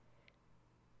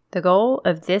The goal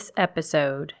of this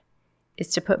episode is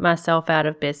to put myself out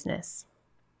of business.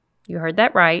 You heard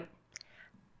that right.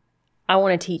 I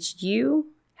want to teach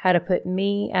you how to put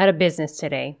me out of business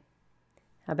today.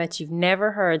 I bet you've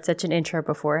never heard such an intro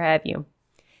before, have you?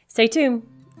 Stay tuned.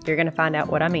 You're going to find out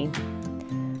what I mean.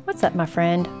 What's up, my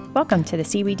friend? Welcome to the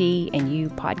CBD and You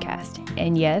podcast.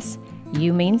 And yes,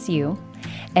 you means you.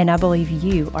 And I believe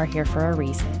you are here for a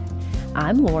reason.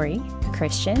 I'm Lori, a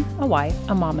Christian, a wife,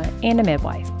 a mama, and a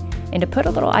midwife. And to put a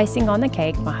little icing on the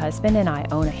cake, my husband and I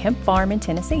own a hemp farm in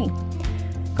Tennessee.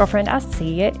 Girlfriend, I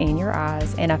see it in your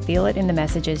eyes, and I feel it in the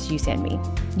messages you send me.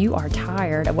 You are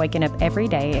tired of waking up every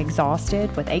day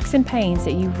exhausted with aches and pains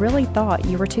that you really thought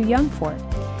you were too young for.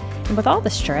 And with all the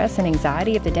stress and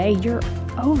anxiety of the day, you're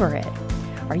over it.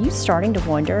 Are you starting to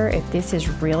wonder if this is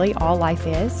really all life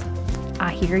is?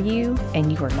 I hear you, and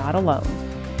you are not alone.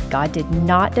 God did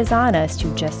not design us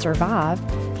to just survive.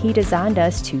 He designed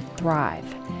us to thrive.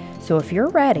 So if you're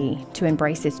ready to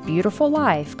embrace this beautiful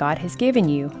life God has given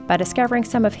you by discovering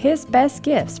some of His best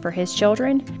gifts for His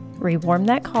children, rewarm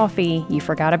that coffee you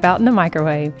forgot about in the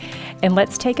microwave, and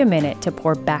let's take a minute to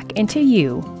pour back into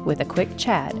you with a quick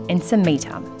chat and some me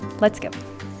time. Let's go.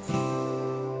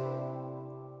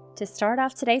 To start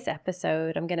off today's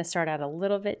episode, I'm going to start out a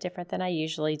little bit different than I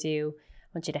usually do. I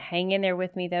want you to hang in there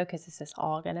with me, though, because this is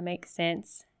all going to make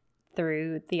sense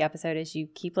through the episode as you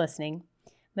keep listening.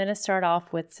 I'm going to start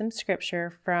off with some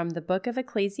scripture from the book of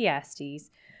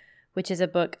Ecclesiastes, which is a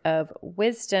book of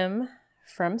wisdom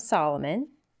from Solomon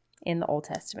in the Old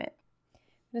Testament.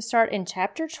 I'm going to start in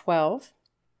chapter 12.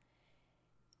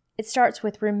 It starts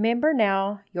with, "Remember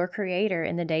now your Creator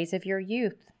in the days of your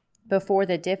youth, before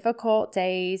the difficult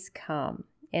days come,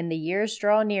 and the years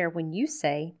draw near when you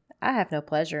say, 'I have no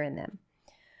pleasure in them.'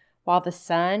 While the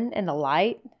sun and the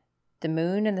light, the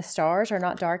moon and the stars are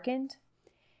not darkened,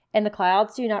 and the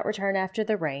clouds do not return after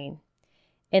the rain,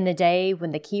 in the day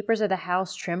when the keepers of the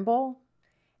house tremble,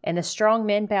 and the strong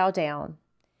men bow down,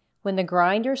 when the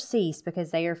grinders cease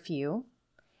because they are few,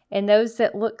 and those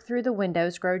that look through the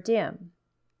windows grow dim,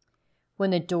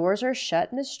 when the doors are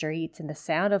shut in the streets, and the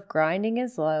sound of grinding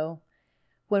is low,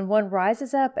 when one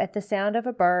rises up at the sound of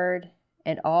a bird,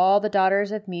 and all the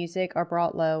daughters of music are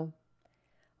brought low.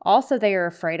 Also they are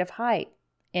afraid of height,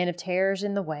 and of terrors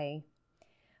in the way,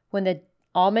 when the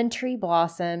almond tree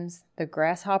blossoms, the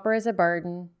grasshopper is a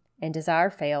burden, and desire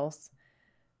fails.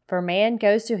 For man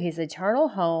goes to his eternal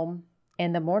home,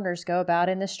 and the mourners go about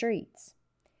in the streets.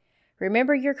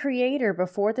 Remember your Creator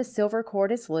before the silver cord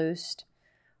is loosed,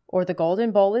 or the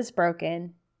golden bowl is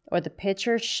broken, or the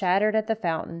pitcher shattered at the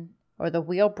fountain, or the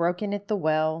wheel broken at the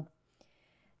well.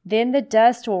 Then the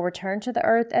dust will return to the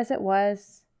earth as it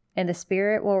was, and the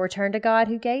spirit will return to God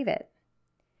who gave it.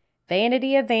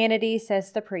 Vanity of vanity,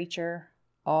 says the preacher.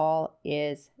 All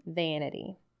is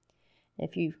vanity."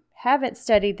 If you haven't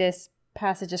studied this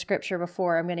passage of scripture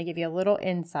before, I'm going to give you a little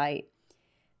insight.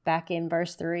 Back in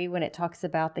verse 3, when it talks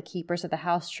about the keepers of the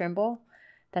house tremble,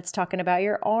 that's talking about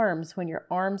your arms, when your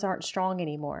arms aren't strong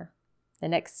anymore. The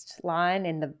next line,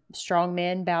 "and the strong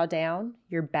men bow down,"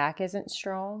 your back isn't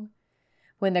strong.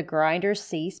 When the grinders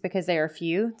cease because they are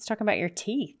few, it's talking about your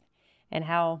teeth and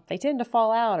how they tend to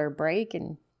fall out or break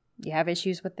and you have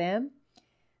issues with them.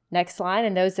 Next line,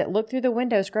 "and those that look through the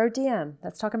windows grow dim."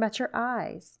 That's talking about your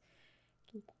eyes.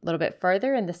 A little bit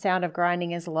further, "and the sound of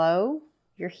grinding is low."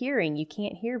 Your hearing, you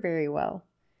can't hear very well.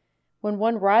 When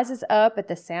one rises up at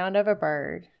the sound of a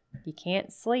bird, you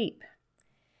can't sleep.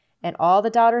 "And all the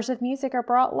daughters of music are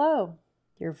brought low."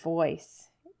 Your voice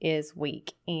is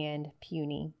weak and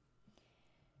puny.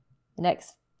 The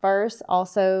next verse,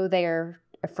 also they are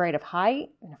afraid of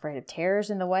height and afraid of terrors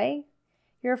in the way.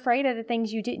 You're afraid of the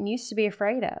things you didn't used to be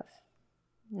afraid of.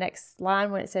 Next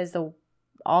line, when it says the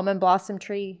almond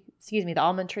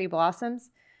tree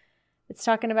blossoms, it's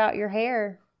talking about your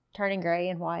hair turning gray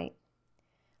and white.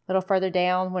 A little further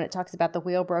down, when it talks about the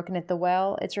wheel broken at the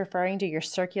well, it's referring to your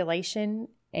circulation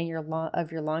and your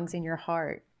lungs and your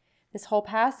heart. This whole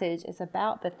passage is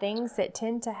about the things that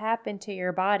tend to happen to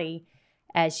your body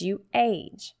as you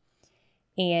age.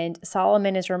 And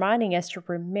Solomon is reminding us to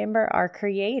remember our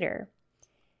Creator.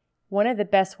 One of the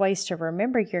best ways to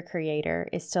remember your Creator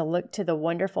is to look to the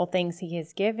wonderful things He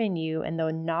has given you and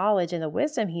the knowledge and the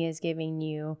wisdom He has given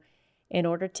you in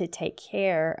order to take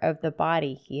care of the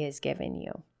body He has given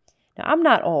you. Now, I'm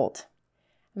not old.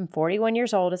 I'm 41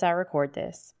 years old as I record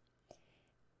this.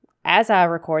 As I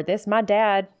record this, my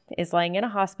dad is laying in a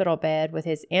hospital bed with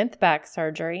his nth back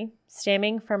surgery,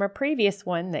 stemming from a previous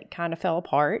one that kind of fell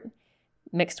apart,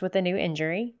 mixed with a new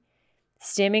injury,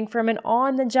 stemming from an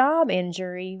on-the-job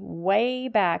injury way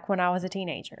back when I was a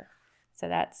teenager. So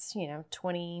that's,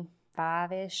 25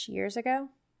 5-ish years ago.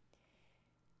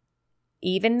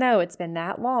 Even though it's been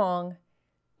that long,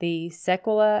 the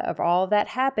sequela of all of that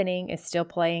happening is still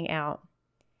playing out.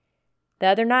 The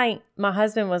other night, my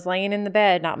husband was laying in the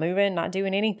bed, not moving, not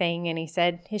doing anything, and he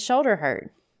said his shoulder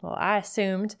hurt. Well, I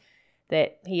assumed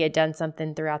that he had done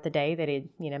something throughout the day that he'd,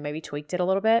 maybe tweaked it a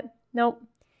little bit. Nope.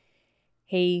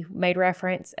 He made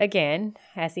reference again,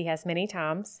 as he has many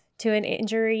times, to an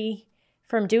injury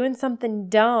from doing something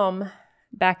dumb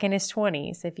back in his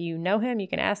 20s. If you know him, you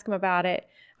can ask him about it.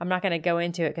 I'm not going to go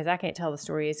into it because I can't tell the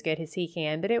story as good as he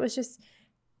can, but it was just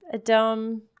a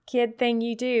dumb kid thing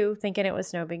you do, thinking it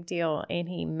was no big deal. And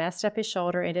he messed up his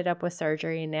shoulder, ended up with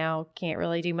surgery, and now can't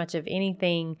really do much of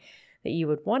anything that you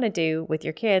would want to do with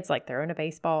your kids, like throwing a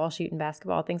baseball, shooting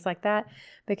basketball, things like that,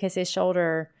 because his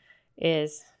shoulder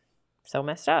is so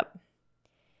messed up.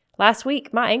 Last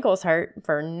week, my ankles hurt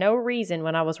for no reason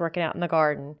when I was working out in the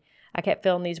garden. I kept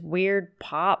feeling these weird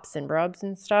pops and rubs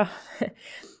and stuff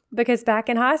because back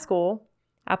in high school,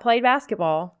 I played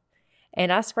basketball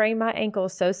and I sprained my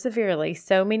ankles so severely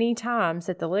so many times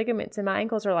that the ligaments in my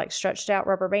ankles are like stretched out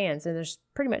rubber bands and there's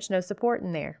pretty much no support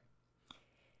in there.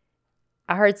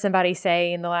 I heard somebody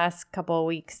say in the last couple of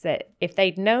weeks that if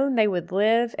they'd known they would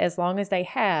live as long as they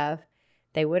have,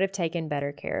 they would have taken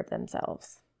better care of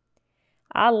themselves.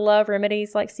 I love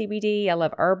remedies like CBD. I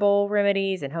love herbal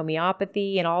remedies and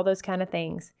homeopathy and all those kind of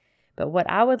things. But what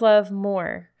I would love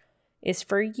more is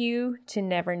for you to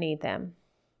never need them.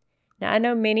 Now, I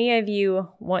know many of you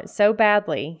want so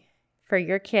badly for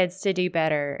your kids to do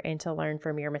better and to learn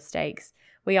from your mistakes.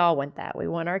 We all want that. We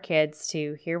want our kids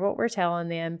to hear what we're telling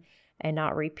them and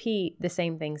not repeat the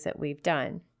same things that we've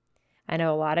done. I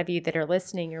know a lot of you that are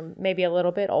listening are maybe a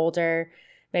little bit older,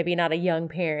 maybe not a young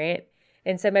parent.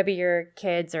 And so maybe your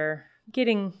kids are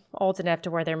getting old enough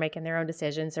to where they're making their own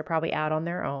decisions. They're probably out on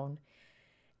their own.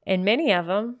 And many of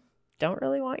them don't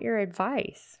really want your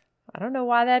advice. I don't know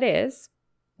why that is,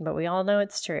 but we all know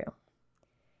it's true.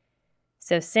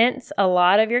 So since a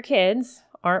lot of your kids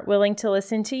aren't willing to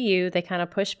listen to you, they kind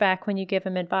of push back when you give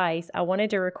them advice, I wanted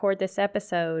to record this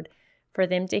episode for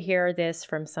them to hear this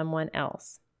from someone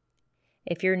else.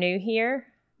 If you're new here,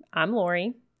 I'm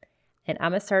Lori, and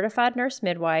I'm a certified nurse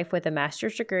midwife with a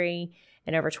master's degree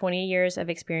and over 20 years of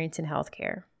experience in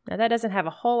healthcare. Now, that doesn't have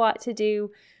a whole lot to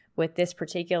do with this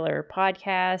particular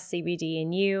podcast, CBD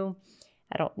and You.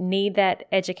 I don't need that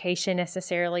education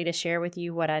necessarily to share with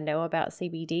you what I know about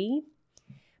CBD.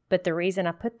 But the reason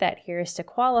I put that here is to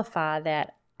qualify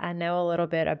that I know a little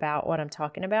bit about what I'm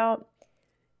talking about,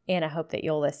 and I hope that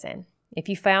you'll listen. If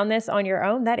you found this on your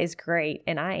own, that is great,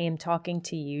 and I am talking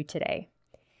to you today.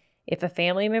 If a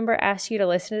family member asks you to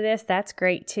listen to this, that's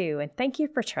great too, and thank you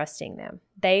for trusting them.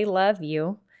 They love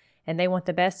you, and they want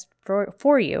the best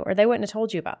for you, or they wouldn't have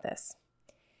told you about this.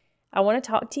 I want to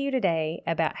talk to you today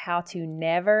about how to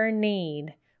never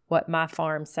need what my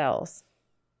farm sells.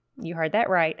 You heard that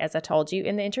right. As I told you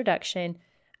in the introduction,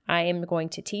 I am going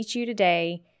to teach you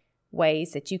today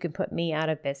ways that you can put me out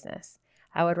of business.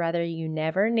 I would rather you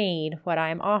never need what I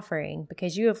am offering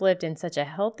because you have lived in such a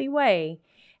healthy way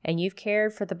and you've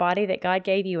cared for the body that God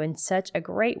gave you in such a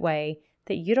great way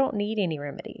that you don't need any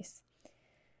remedies.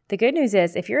 The good news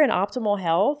is if you're in optimal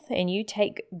health and you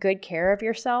take good care of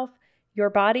yourself, your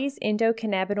body's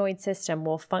endocannabinoid system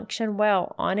will function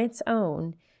well on its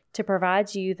own to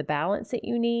provide you the balance that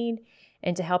you need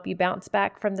and to help you bounce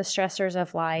back from the stressors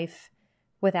of life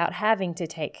without having to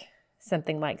take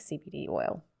something like CBD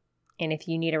oil. And if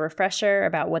you need a refresher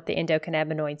about what the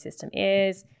endocannabinoid system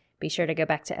is, be sure to go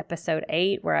back to episode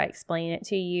 8 where I explain it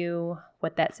to you,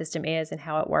 what that system is and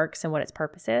how it works and what its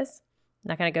purpose is. I'm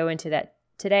not going to go into that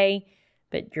today,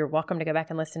 but you're welcome to go back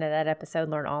and listen to that episode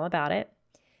and learn all about it.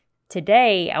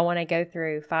 Today, I want to go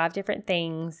through 5 different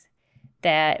things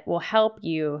that will help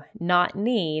you not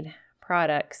need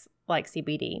products like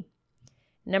CBD.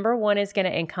 Number 1 is going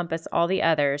to encompass all the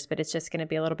others, but it's just going to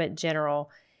be a little bit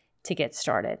general to get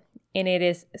started. And it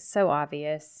is so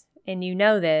obvious, and you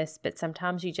know this, but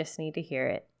sometimes you just need to hear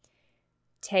it.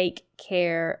 Take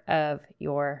care of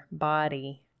your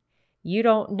body. You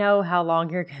don't know how long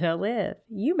you're going to live.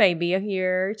 You may be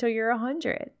here till you're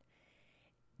 100.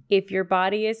 If your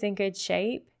body is in good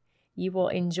shape, you will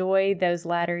enjoy those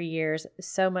latter years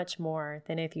so much more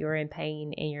than if you are in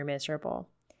pain and you're miserable.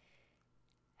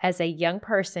 As a young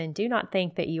person, do not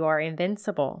think that you are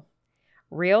invincible.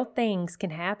 Real things can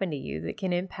happen to you that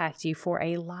can impact you for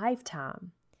a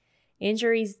lifetime.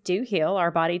 Injuries do heal.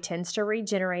 Our body tends to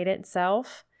regenerate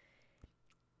itself,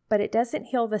 but it doesn't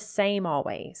heal the same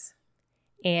always.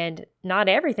 And not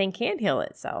everything can heal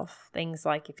itself. Things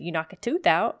like if you knock a tooth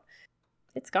out,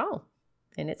 it's gone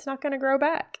and it's not going to grow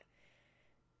back.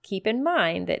 keep in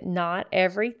mind that not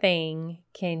everything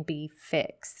can be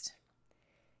fixed.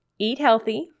 Eat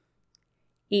healthy.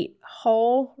 Eat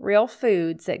whole, real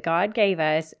foods that God gave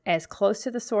us as close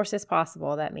to the source as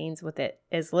possible. That means with it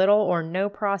as little or no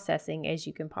processing as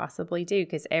you can possibly do,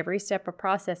 because every step of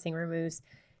processing removes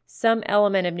some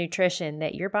element of nutrition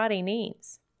that your body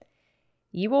needs.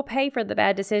 You will pay for the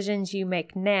bad decisions you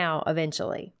make now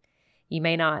eventually. You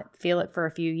may not feel it for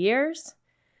a few years,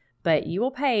 but you will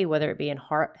pay, whether it be in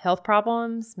health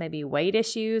problems, maybe weight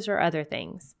issues, or other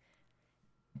things.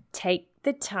 Take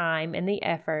the time and the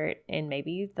effort and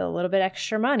maybe the little bit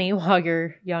extra money while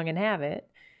you're young and have it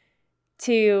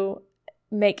to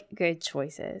make good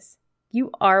choices.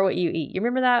 You are what you eat. You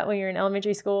remember that when you're in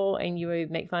elementary school and you would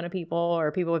make fun of people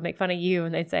or people would make fun of you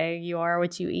and they'd say, you are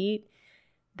what you eat?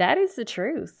 That is the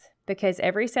truth, because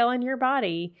every cell in your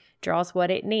body draws what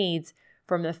it needs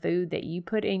from the food that you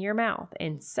put in your mouth.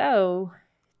 And so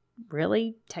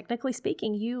really, technically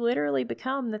speaking, you literally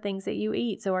become the things that you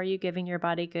eat. So are you giving your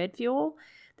body good fuel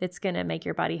that's going to make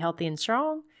your body healthy and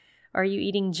strong? Or are you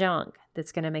eating junk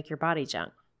that's going to make your body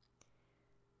junk?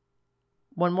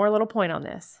 One more little point on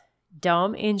this.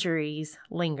 Dumb injuries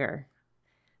linger.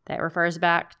 That refers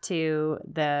back to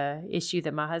the issue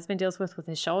that my husband deals with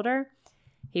his shoulder.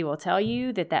 He will tell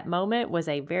you that that moment was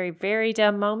a very, very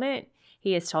dumb moment.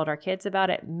 He has told our kids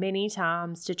about it many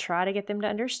times to try to get them to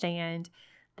understand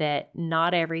that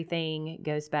not everything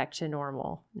goes back to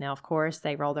normal. Now, of course,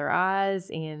 they roll their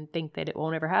eyes and think that it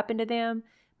won't ever happen to them,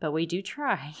 but we do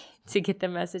try to get the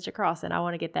message across, and I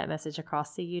want to get that message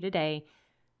across to you today.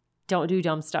 Don't do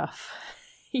dumb stuff.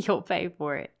 You'll pay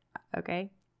for it, okay?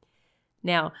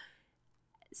 Now,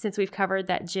 since we've covered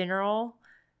that general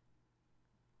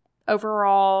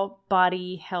overall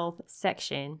body health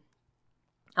section,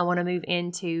 I want to move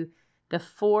into the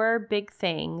 4 big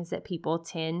things that people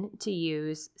tend to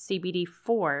use CBD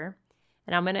for,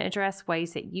 and I'm going to address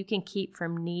ways that you can keep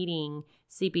from needing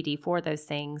CBD for those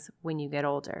things when you get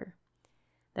older.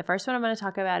 The first one I'm going to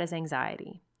talk about is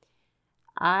anxiety.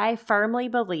 I firmly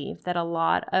believe that a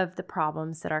lot of the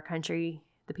problems that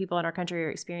the people in our country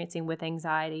are experiencing with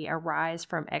anxiety arise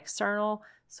from external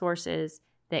sources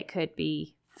that could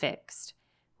be fixed.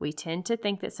 We tend to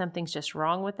think that something's just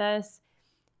wrong with us.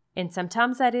 And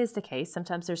sometimes that is the case.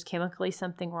 Sometimes there's chemically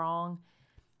something wrong.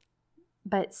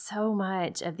 But so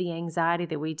much of the anxiety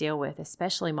that we deal with,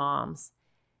 especially moms,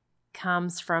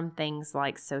 comes from things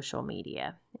like social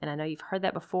media. And I know you've heard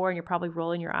that before and you're probably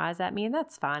rolling your eyes at me, and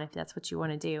that's fine if that's what you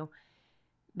want to do.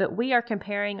 But we are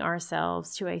comparing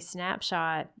ourselves to a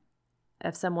snapshot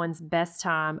of someone's best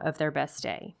time of their best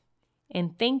day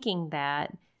and thinking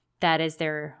that that is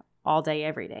their all day,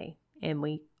 every day. And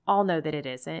we all know that it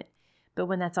isn't. But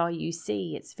when that's all you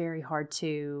see, it's very hard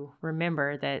to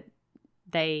remember that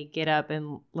they get up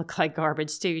and look like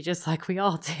garbage too, just like we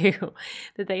all do,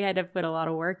 that they had to put a lot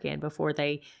of work in before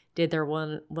they did their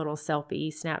one little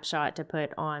selfie snapshot to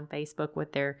put on Facebook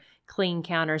with their clean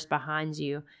counters behind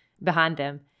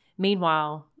them.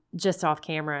 Meanwhile, just off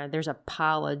camera, there's a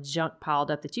pile of junk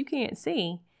piled up that you can't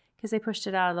see because they pushed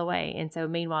it out of the way. And so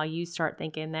meanwhile, you start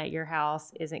thinking that your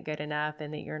house isn't good enough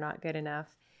and that you're not good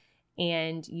enough.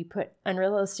 And you put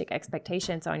unrealistic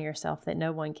expectations on yourself that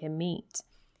no one can meet.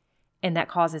 And that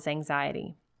causes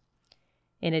anxiety.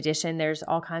 In addition, there's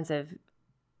all kinds of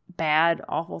bad,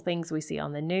 awful things we see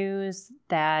on the news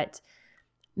that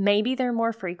maybe they're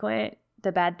more frequent,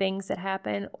 the bad things that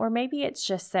happen, or maybe it's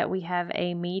just that we have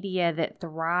a media that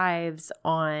thrives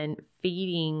on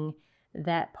feeding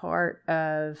that part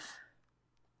of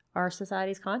our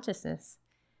society's consciousness.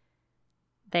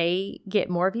 They get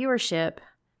more viewership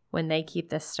when they keep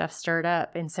this stuff stirred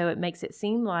up. And so it makes it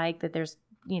seem like that there's,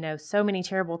 so many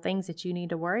terrible things that you need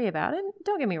to worry about. And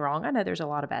don't get me wrong, I know there's a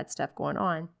lot of bad stuff going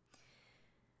on.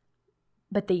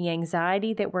 But the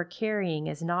anxiety that we're carrying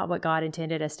is not what God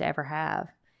intended us to ever have.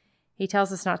 He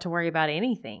tells us not to worry about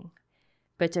anything,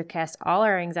 but to cast all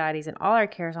our anxieties and all our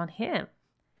cares on Him.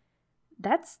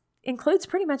 That includes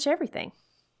pretty much everything.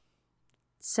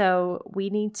 So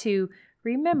we need to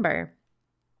remember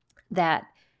that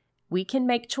we can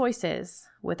make choices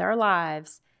with our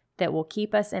lives that will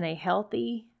keep us in a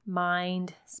healthy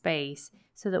mind space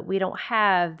so that we don't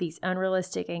have these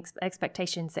unrealistic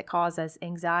expectations that cause us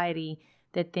anxiety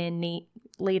that then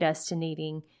lead us to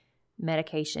needing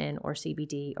medication or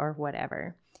CBD or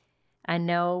whatever. I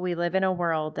know we live in a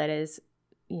world that is,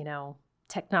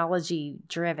 technology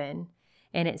driven,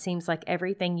 and it seems like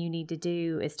everything you need to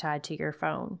do is tied to your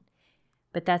phone.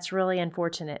 But that's really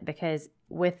unfortunate because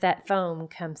with that phone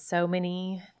comes so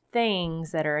many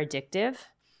things that are addictive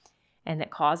and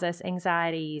that cause us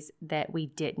anxieties that we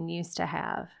didn't used to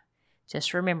have.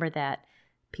 Just remember that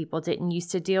People didn't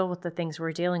used to deal with the things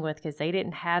we're dealing with because they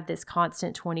didn't have this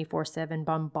constant 24/7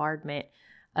 bombardment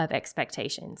of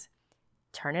expectations.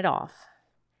 Turn it off.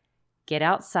 Get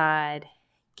outside.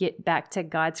 Get back to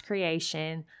God's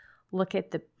creation. Look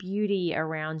at the beauty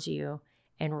around you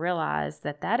and realize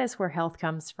that that is where health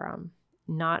comes from,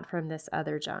 not from this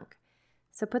other junk.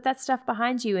 So put that stuff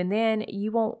behind you, and then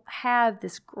you won't have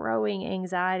this growing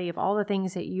anxiety of all the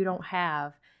things that you don't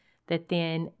have that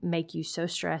then make you so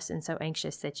stressed and so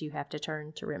anxious that you have to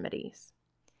turn to remedies.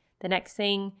 The next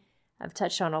thing I've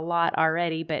touched on a lot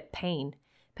already, but pain.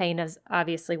 Pain is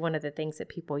obviously one of the things that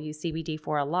people use CBD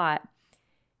for a lot,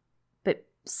 but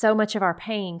so much of our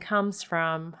pain comes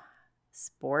from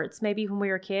sports. Maybe when we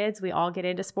were kids, we all get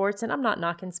into sports, and I'm not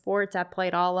knocking sports. I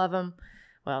played all of them.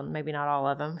 Well, maybe not all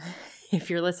of them. If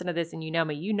you're listening to this and you know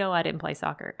me, you know I didn't play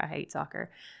soccer. I hate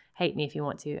soccer. Hate me if you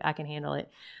want to. I can handle it.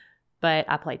 But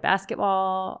I played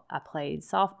basketball, I played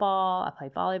softball, I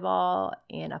played volleyball,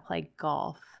 and I played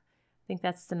golf. I think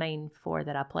that's the main 4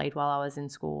 that I played while I was in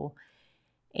school.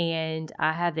 And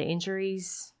I had the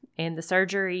injuries and the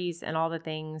surgeries and all the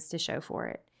things to show for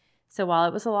it. So while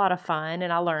it was a lot of fun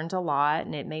and I learned a lot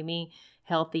and it made me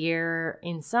healthier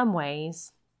in some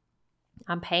ways,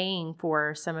 I'm paying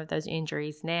for some of those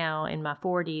injuries now in my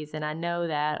 40s. And I know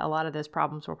that a lot of those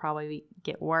problems will probably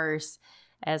get worse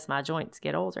as my joints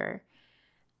get older.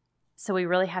 So we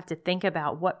really have to think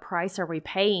about what price are we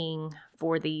paying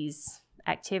for these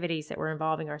activities that we're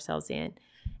involving ourselves in.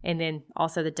 And then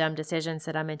also the dumb decisions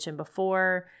that I mentioned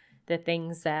before, the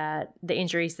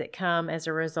injuries that come as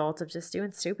a result of just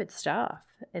doing stupid stuff.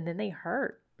 And then they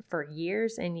hurt for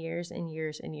years and years and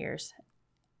years and years.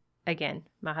 Again,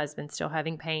 my husband's still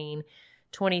having pain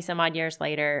 20 some odd years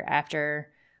later after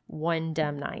one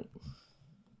dumb night.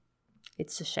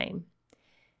 It's a shame.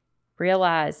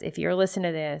 Realize if you're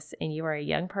listening to this and you are a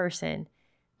young person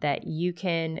that you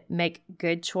can make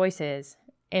good choices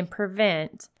and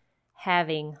prevent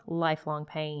having lifelong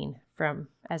pain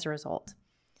as a result.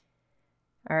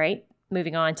 All right,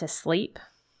 moving on to sleep.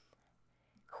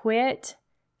 Quit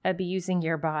abusing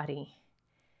your body.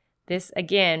 This,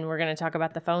 again, we're going to talk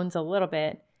about the phones a little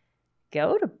bit.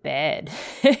 Go to bed.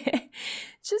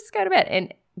 Just go to bed.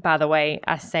 And by the way,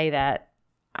 I say that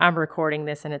I'm recording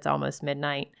this and it's almost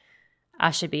midnight.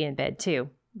 I should be in bed too.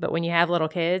 But when you have little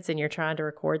kids and you're trying to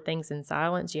record things in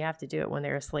silence, you have to do it when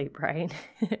they're asleep, right?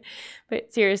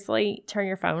 But seriously, turn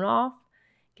your phone off.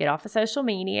 Get off of social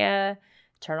media.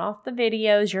 Turn off the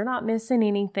videos. You're not missing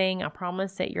anything. I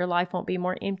promise that your life won't be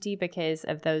more empty because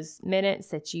of those minutes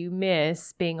that you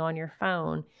miss being on your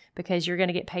phone, because you're going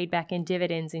to get paid back in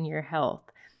dividends in your health.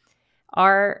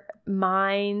 Our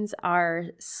minds, our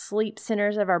sleep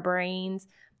centers of our brains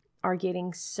are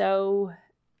getting so,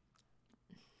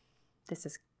 this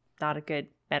is not a good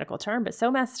medical term, but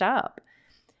so messed up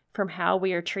from how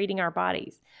we are treating our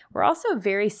bodies. We're also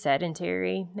very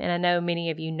sedentary, and I know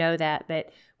many of you know that,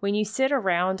 but when you sit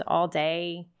around all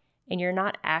day and you're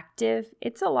not active,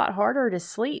 it's a lot harder to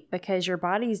sleep because your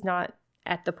body's not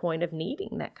at the point of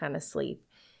needing that kind of sleep.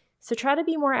 So try to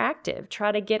be more active.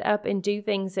 Try to get up and do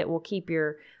things that will keep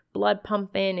your blood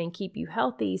pumping and keep you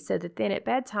healthy so that then at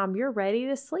bedtime you're ready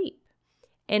to sleep.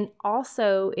 And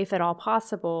also, if at all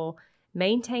possible,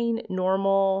 maintain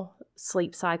normal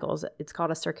sleep cycles. It's called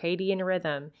a circadian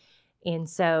rhythm. And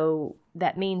so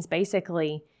that means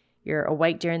basically you're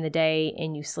awake during the day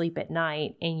and you sleep at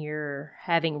night, and you're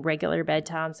having regular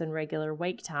bedtimes and regular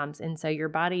wake times. And so your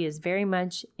body is very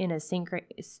much in sync.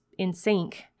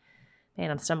 Man,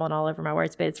 I'm stumbling all over my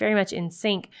words, but it's very much in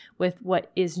sync with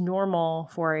what is normal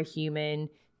for a human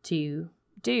to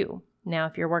do. Now,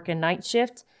 if you're working night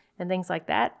shift and things like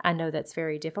that, I know that's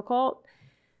very difficult.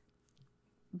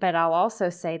 But I'll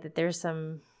also say that there's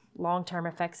some long-term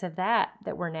effects of that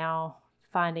we're now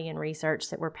finding in research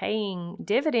that we're paying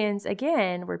dividends.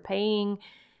 Again, we're paying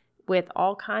with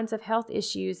all kinds of health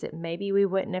issues that maybe we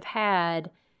wouldn't have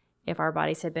had if our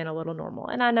bodies had been a little normal.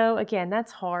 And I know, again,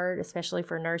 that's hard, especially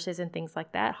for nurses and things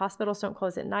like that. Hospitals don't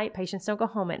close at night. Patients don't go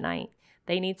home at night.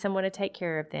 They need someone to take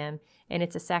care of them. And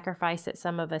it's a sacrifice that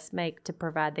some of us make to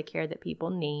provide the care that people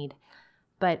need.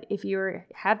 But if you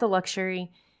have the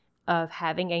luxury of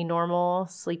having a normal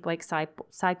sleep-wake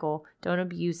cycle, don't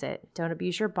abuse it. Don't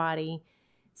abuse your body,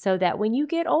 so that when you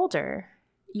get older,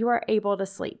 you are able to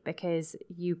sleep, because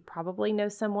you probably know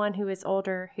someone who is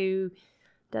older who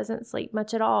doesn't sleep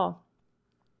much at all.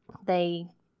 They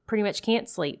pretty much can't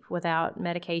sleep without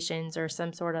medications or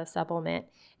some sort of supplement,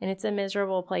 and it's a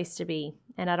miserable place to be,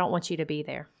 and I don't want you to be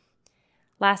there.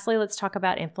 Lastly, let's talk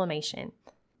about inflammation.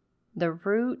 The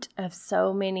root of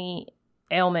so many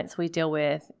ailments we deal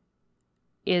with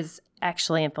is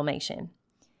actually inflammation.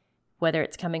 whether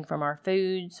it's coming from our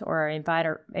foods or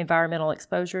our environmental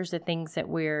exposures, the things that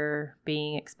we're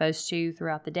being exposed to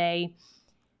throughout the day.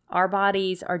 Our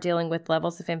bodies are dealing with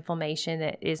levels of inflammation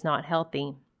that is not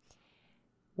healthy.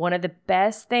 One of the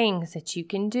best things that you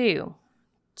can do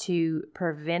to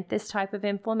prevent this type of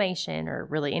inflammation, or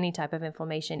really any type of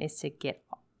inflammation, is to get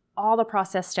all the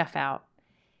processed stuff out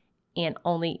and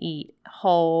only eat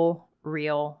whole,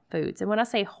 real foods. And when I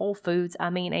say whole foods, I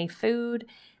mean a food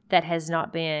that has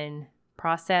not been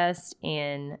processed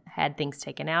and had things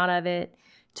taken out of it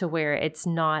to where it's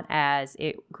not as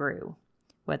it grew,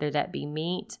 whether that be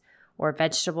meat or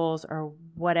vegetables or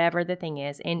whatever the thing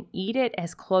is, and eat it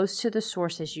as close to the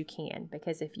source as you can.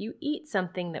 Because if you eat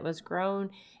something that was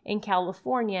grown in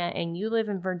California and you live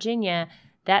in Virginia,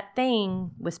 that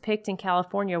thing was picked in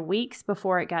California weeks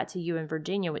before it got to you in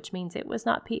Virginia, which means it was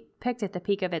not picked at the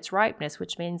peak of its ripeness,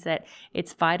 which means that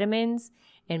its vitamins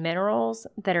and minerals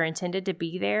that are intended to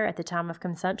be there at the time of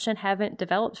consumption haven't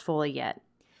developed fully yet.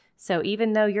 So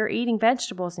even though you're eating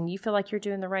vegetables and you feel like you're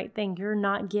doing the right thing, you're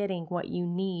not getting what you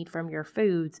need from your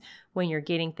foods when you're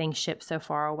getting things shipped so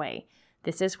far away.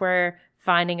 This is where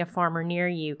finding a farmer near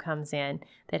you comes in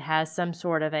that has some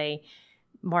sort of a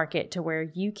market to where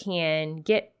you can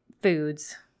get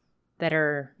foods that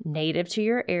are native to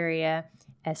your area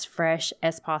as fresh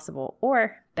as possible,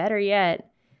 or better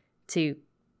yet, to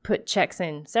put checks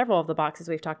in several of the boxes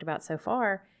we've talked about so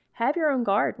far, have your own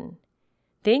garden.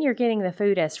 Then you're getting the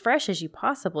food as fresh as you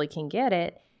possibly can get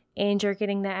it, and you're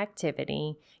getting the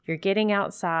activity. You're getting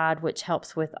outside, which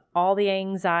helps with all the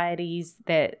anxieties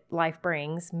that life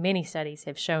brings. Many studies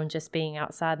have shown just being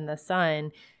outside in the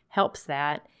sun helps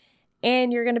that.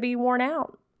 And you're going to be worn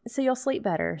out, so you'll sleep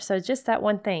better. So just that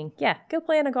one thing. Yeah, go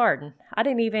plant a garden. I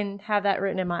didn't even have that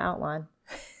written in my outline.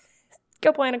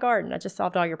 Go plant a garden. I just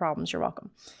solved all your problems. You're welcome.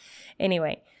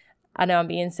 Anyway, I know I'm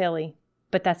being silly,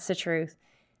 but that's the truth.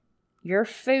 Your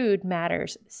food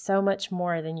matters so much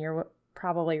more than you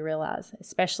probably realize,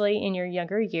 especially in your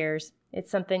younger years.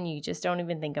 It's something you just don't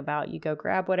even think about. You go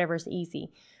grab whatever's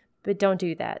easy, but don't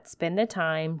do that. Spend the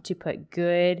time to put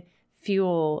good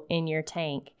fuel in your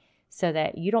tank so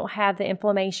that you don't have the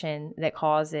inflammation that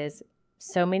causes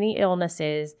so many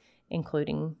illnesses,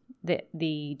 including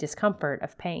the discomfort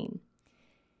of pain.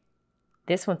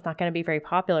 This one's not going to be very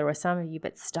popular with some of you,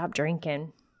 but stop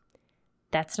drinking.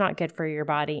 That's not good for your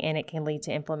body, and it can lead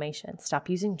to inflammation. Stop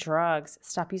using drugs.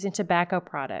 Stop using tobacco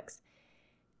products.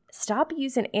 Stop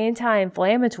using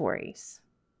anti-inflammatories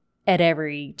at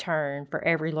every turn for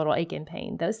every little ache and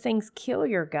pain. Those things kill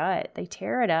your gut. They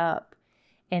tear it up.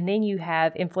 And then you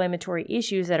have inflammatory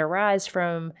issues that arise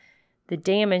from the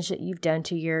damage that you've done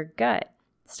to your gut.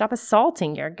 Stop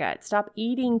assaulting your gut. Stop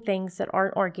eating things that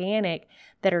aren't organic,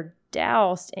 that are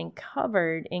doused and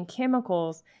covered in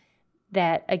chemicals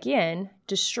that, again,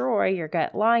 destroy your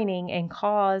gut lining and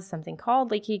cause something called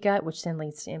leaky gut, which then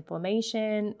leads to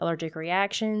inflammation, allergic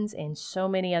reactions, and so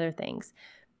many other things.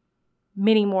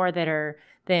 Many more that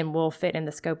will fit in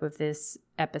the scope of this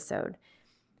episode.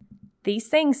 These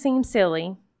things seem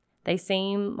silly. They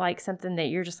seem like something that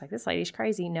you're just like, this lady's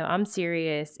crazy. No, I'm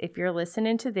serious. If you're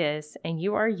listening to this and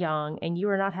you are young and you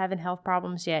are not having health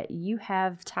problems yet, you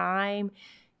have time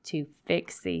to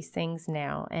fix these things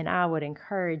now. And I would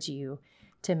encourage you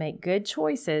to make good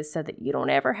choices so that you don't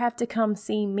ever have to come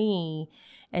see me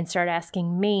and start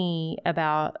asking me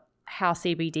about how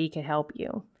CBD could help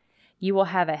you. You will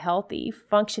have a healthy,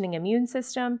 functioning immune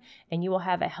system, and you will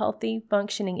have a healthy,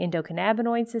 functioning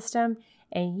endocannabinoid system,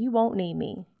 and you won't need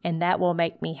me. And that will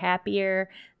make me happier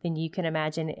than you can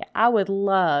imagine. I would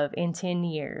love in 10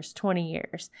 years, 20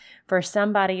 years, for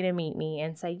somebody to meet me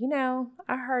and say,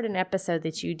 I heard an episode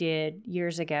that you did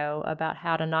years ago about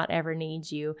how to not ever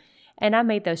need you. And I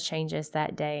made those changes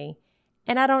that day,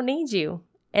 and I don't need you.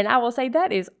 And I will say,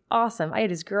 that is awesome.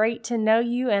 It is great to know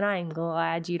you, and I am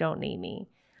glad you don't need me.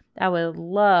 I would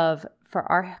love for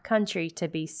our country to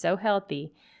be so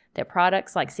healthy that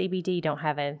products like CBD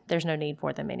there's no need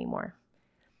for them anymore.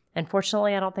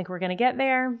 Unfortunately, I don't think we're going to get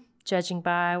there, judging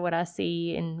by what I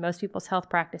see in most people's health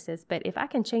practices. But if I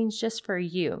can change just for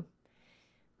you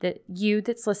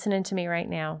that's listening to me right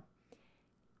now,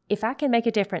 if I can make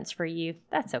a difference for you,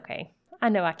 that's okay. I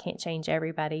know I can't change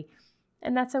everybody,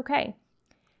 and that's okay.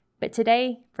 But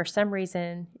today, for some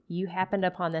reason, you happened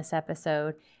upon this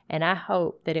episode, and I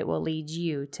hope that it will lead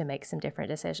you to make some different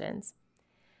decisions.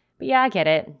 But yeah, I get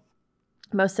it.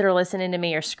 Most that are listening to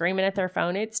me are screaming at their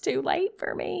phone, it's too late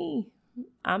for me.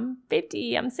 I'm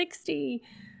 50, I'm 60.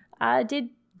 I did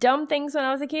dumb things when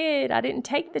I was a kid. I didn't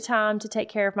take the time to take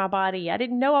care of my body. I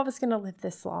didn't know I was going to live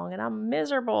this long, and I'm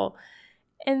miserable.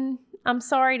 And I'm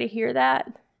sorry to hear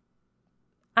that.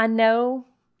 I know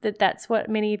that that's what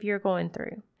many of you are going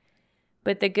through.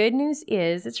 But the good news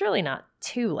is it's really not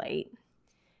too late.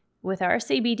 With our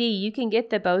CBD, you can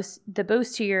get the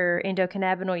boost to your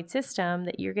endocannabinoid system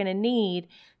that you're going to need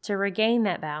to regain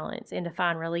that balance and to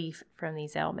find relief from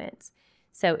these ailments.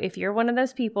 So if you're one of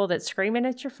those people that's screaming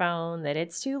at your phone that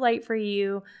it's too late for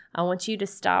you, I want you to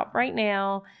stop right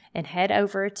now and head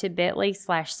over to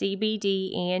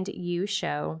bit.ly/CBD and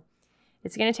show.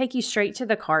 It's going to take you straight to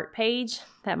the cart page.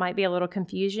 That might be a little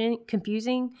confusing,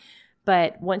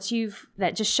 but once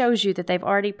that just shows you that they've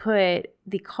already put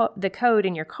the code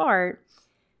in your cart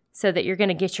so that you're going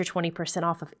to get your 20%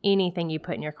 off of anything you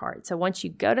put in your cart. So once you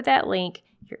go to that link,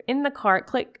 you're in the cart,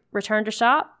 click return to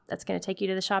shop. That's going to take you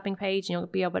to the shopping page, and you'll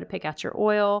be able to pick out your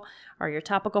oil or your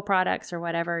topical products or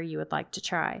whatever you would like to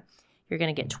try. You're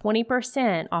going to get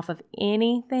 20% off of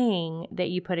anything that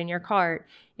you put in your cart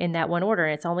in that one order.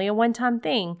 And it's only a one-time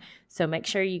thing, so make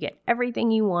sure you get everything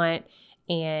you want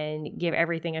and give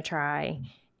everything a try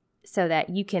so that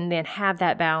you can then have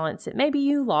that balance that maybe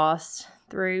you lost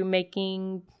through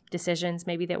making decisions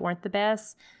maybe that weren't the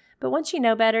best. But once you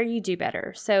know better, you do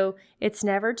better. So it's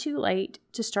never too late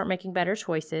to start making better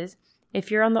choices.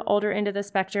 If you're on the older end of the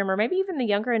spectrum, or maybe even the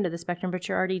younger end of the spectrum, but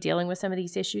you're already dealing with some of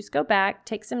these issues, go back,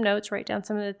 take some notes, write down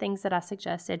some of the things that I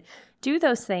suggested. Do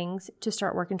those things to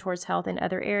start working towards health in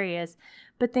other areas.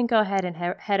 But then go ahead and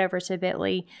head over to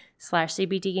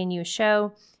bit.ly/CBD and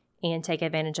show and take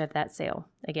advantage of that sale.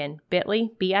 Again,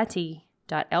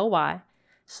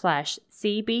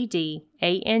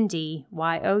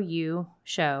 bit.ly/CBDandYOU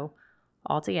show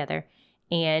all together,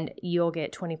 and you'll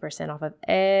get 20% off of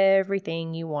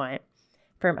everything you want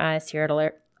from us here at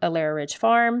Alara Ridge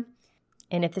Farm.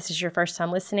 And if this is your first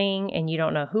time listening and you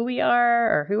don't know who we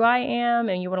are or who I am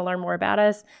and you want to learn more about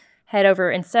us, head over,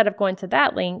 instead of going to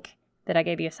that link that I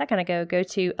gave you a second ago, go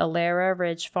to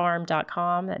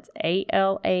alararidgefarm.com. That's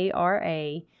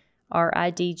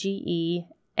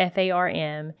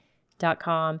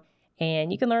ALARARIDGEFARM.com.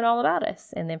 And you can learn all about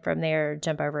us. And then from there,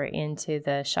 jump over into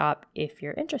the shop if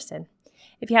you're interested.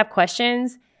 If you have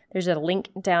questions, there's a link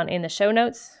down in the show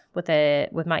notes with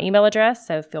my email address,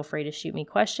 so feel free to shoot me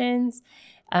questions.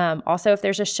 Also, if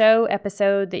there's a show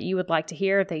episode that you would like to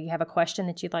hear, that you have a question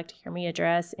that you'd like to hear me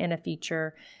address in a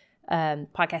future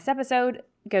podcast episode,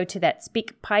 go to that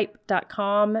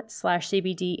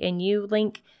speakpipe.com/CBDNU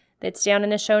link that's down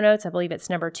in the show notes. I believe it's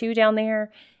number 2 down there.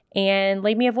 And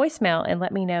leave me a voicemail and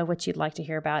let me know what you'd like to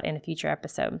hear about in a future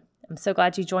episode. I'm so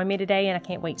glad you joined me today, and I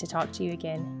can't wait to talk to you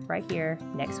again right here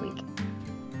next week.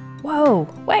 Whoa,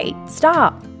 wait,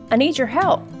 stop. I need your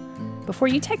help. Before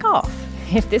you take off,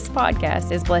 if this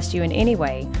podcast has blessed you in any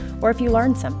way, or if you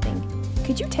learned something,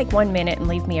 could you take 1 minute and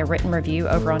leave me a written review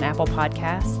over on Apple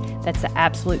Podcasts? That's the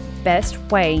absolute best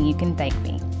way you can thank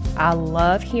me. I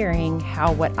love hearing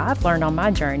how what I've learned on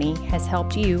my journey has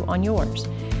helped you on yours.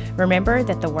 Remember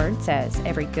that the word says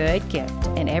every good gift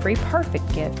and every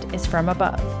perfect gift is from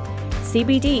above.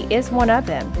 CBD is one of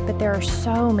them, but there are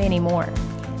so many more.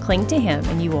 Cling to him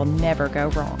and you will never go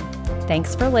wrong.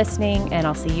 Thanks for listening, and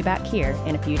I'll see you back here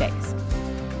in a few days.